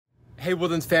Hey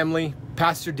Woodlands family,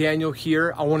 Pastor Daniel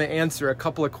here. I want to answer a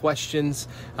couple of questions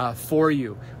for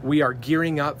you. We are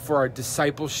gearing up for our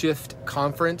DiscipleShift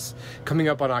conference coming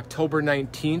up on October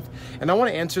 19th. And I want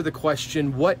to answer the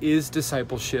question, what is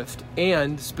DiscipleShift?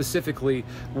 And specifically,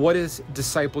 what is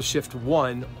DiscipleShift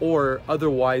 1, or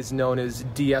otherwise known as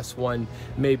DS1?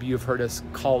 Maybe you've heard us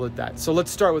call it that. So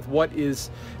let's start with what is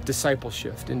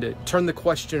DiscipleShift. And to turn the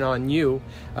question on you,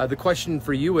 the question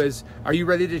for you is, are you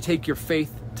ready to take your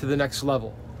faith to the next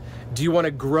level? Do you want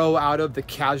to grow out of the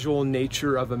casual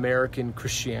nature of American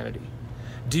Christianity?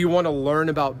 Do you want to learn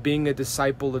about being a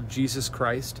disciple of Jesus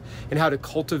Christ and how to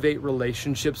cultivate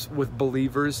relationships with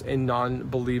believers and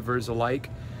non-believers alike?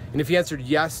 And if you answered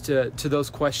yes to those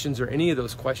questions or any of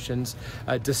those questions,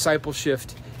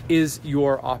 DiscipleShift is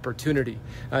your opportunity.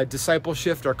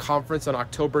 DiscipleShift, our conference on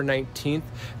October 19th,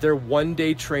 they're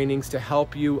one-day trainings to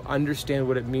help you understand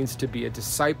what it means to be a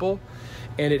disciple,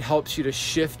 and it helps you to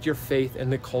shift your faith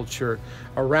and the culture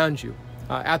around you.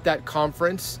 At that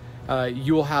conference,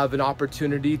 you will have an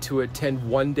opportunity to attend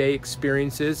one-day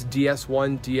experiences,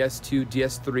 DS1, DS2,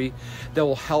 DS3, that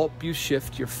will help you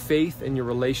shift your faith and your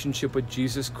relationship with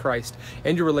Jesus Christ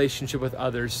and your relationship with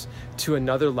others to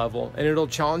another level. And it'll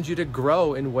challenge you to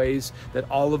grow in ways that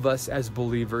all of us as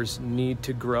believers need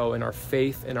to grow in our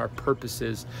faith and our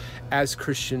purposes as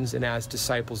Christians and as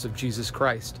disciples of Jesus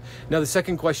Christ. Now, the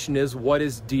second question is, what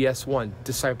is DS1,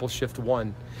 DiscipleShift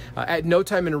 1? At no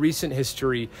time in recent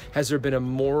history has there been a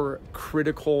more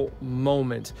critical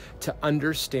moment to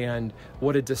understand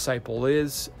what a disciple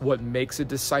is, what makes a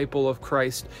disciple of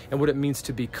Christ, and what it means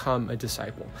to become a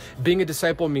disciple. Being a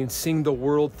disciple means seeing the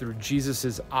world through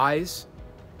Jesus's eyes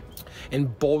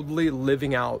and boldly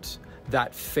living out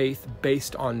that faith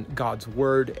based on God's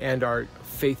word and our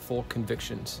faithful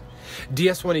convictions.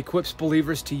 DS1 equips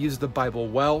believers to use the Bible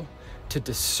well, to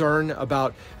discern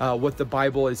about what the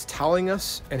Bible is telling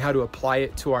us and how to apply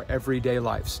it to our everyday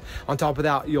lives. On top of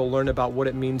that, you'll learn about what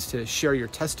it means to share your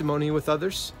testimony with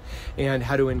others and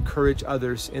how to encourage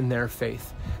others in their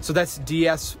faith. So that's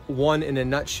DS1 in a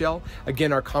nutshell.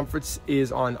 Again, our conference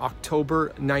is on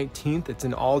October 19th. It's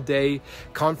an all-day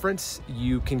conference.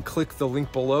 You can click the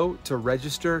link below to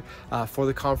register for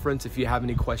the conference. If you have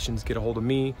any questions, get a hold of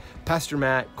me, Pastor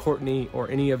Matt, Courtney,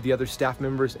 or any of the other staff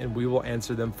members, and we will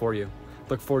answer them for you.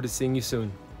 Look forward to seeing you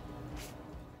soon.